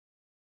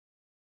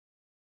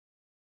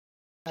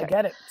I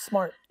get it.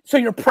 Smart. So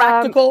you're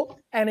practical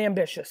and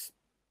ambitious.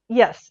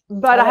 Yes,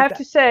 but I like I have that.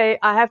 to say,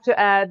 I have to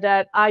add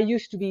that I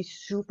used to be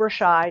super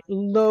shy,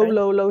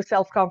 low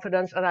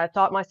self-confidence, and I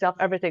taught myself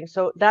everything.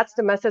 So that's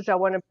the message I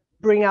want to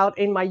bring out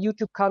in my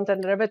YouTube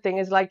content and everything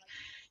is like,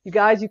 you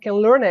guys, you can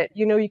learn it.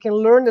 You know, you can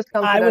learn this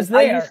confidence. I was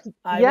there.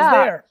 I was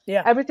there.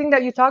 Yeah. Everything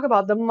that you talk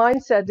about, the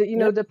mindset, the, you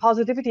know, the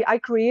positivity. I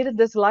created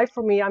this life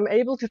for me. I'm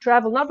able to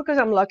travel, not because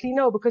I'm lucky,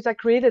 no, because I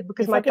created,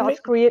 because my thoughts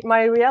create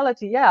my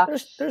reality. Yeah.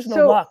 There's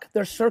no luck.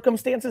 There's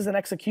circumstances and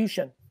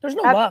execution. There's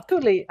no luck.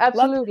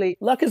 Absolutely.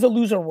 Luck is a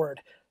loser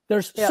word.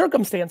 There's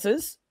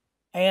circumstances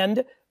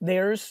and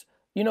there's,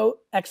 you know,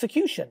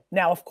 execution.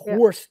 Now, of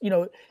course, you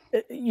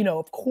know,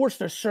 of course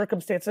there's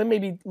circumstances, and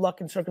maybe luck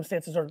and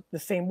circumstances are the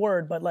same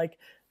word, but like,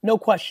 no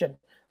question.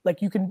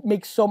 Like, you can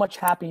make so much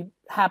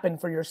happen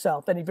for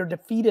yourself. And if you're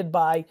defeated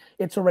by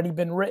it's already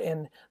been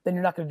written, then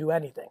you're not going to do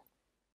anything.